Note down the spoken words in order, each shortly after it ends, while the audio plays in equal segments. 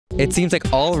It seems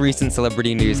like all recent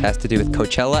celebrity news has to do with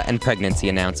Coachella and pregnancy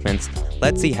announcements.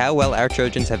 Let's see how well our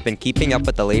Trojans have been keeping up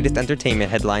with the latest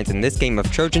entertainment headlines in this game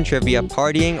of Trojan Trivia,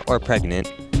 partying or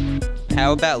pregnant.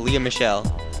 How about Leah Michelle?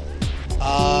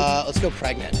 Let's go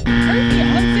pregnant. Her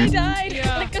fiance died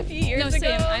like a few years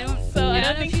ago. Same. I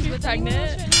don't think she's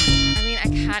pregnant. I mean, I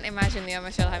can't imagine Leah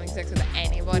Michelle having sex with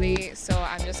anybody, so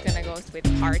I'm just gonna go with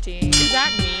partying. Does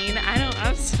that mean?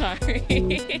 I'm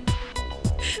sorry.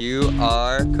 You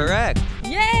are correct.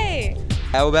 Yay!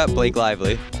 How about Blake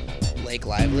Lively? Blake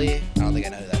Lively? I don't think I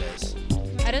know who that is.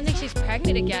 I don't think she's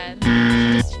pregnant again.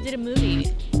 She just did a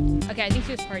movie. Okay, I think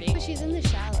she was partying. But she's in The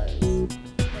Shallows,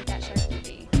 like that shark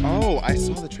movie. Oh, I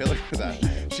saw the trailer for that.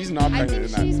 She's not pregnant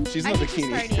in that. She's in a I think she's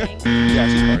bikini. partying. Yeah,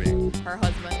 she's partying. Her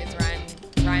husband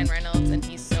is Ryan Reynolds, and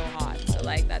he's so hot, so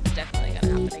like that's definitely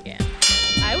gonna happen again.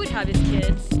 I would have his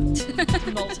kids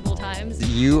multiple times.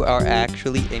 You are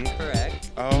actually incorrect.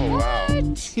 Oh, wow.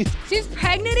 She's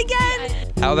pregnant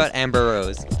again? How about Amber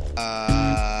Rose?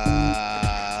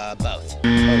 Both.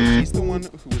 Oh, she's the one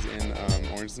who was in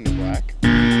Orange is the New Black. Oh,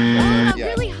 Yeah.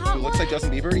 really hot Who looks like one.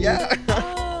 Justin Bieber? Yeah.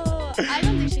 Oh, I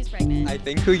don't think she's pregnant. I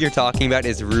think who you're talking about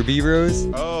is Ruby Rose.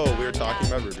 Oh, we were talking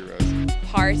about Ruby Rose.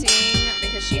 Partying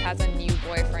because she has a new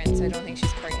boyfriend, so I don't think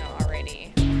she's pregnant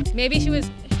already. Maybe she was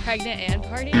pregnant and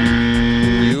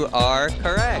partying. You are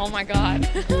correct. Oh my god.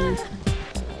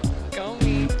 Go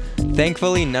me.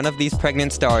 Thankfully, none of these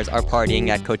pregnant stars are partying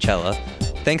at Coachella.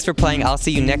 Thanks for playing. I'll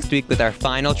see you next week with our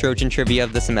final Trojan Trivia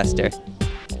of the semester.